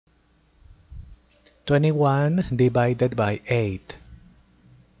21 divided by 8.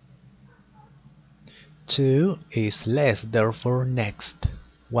 2 is less, therefore next.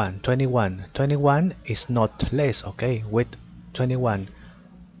 21. 21 is not less, okay, with 21.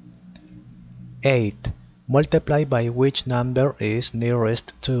 8. Multiply by which number is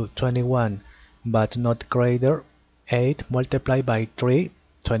nearest to 21, but not greater. 8 multiplied by 3,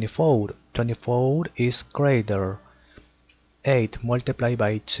 24. 24 is greater. 8 multiplied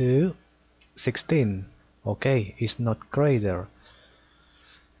by 2, 16. Okay, is not greater.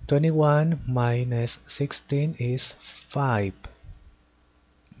 21 minus 16 is 5.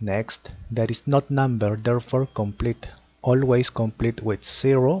 Next, that is not number, therefore complete. Always complete with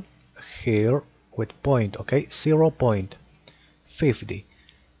 0, here with point, okay? 0 point. 50.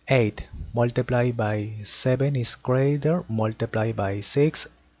 8 multiplied by 7 is greater, multiplied by 6,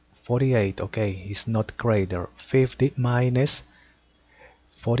 48, okay, is not greater. 50 minus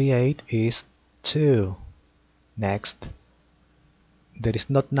 48 is 2. Next, there is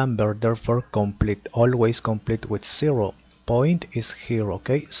not number, therefore complete. Always complete with 0. Point is here,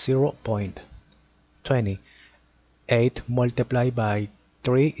 okay? 0 point. 20. 8 multiplied by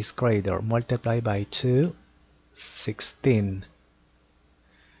 3 is greater. Multiplied by 2, 16.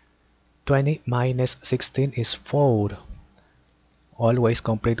 20 minus 16 is 4. Always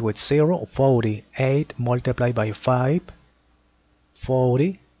complete with 0. 40. 8 multiplied by 5,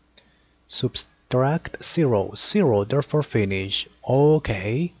 40. Subtract 0. 0, therefore finish.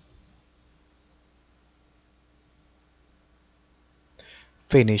 Okay.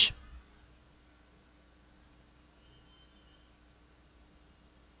 Finish.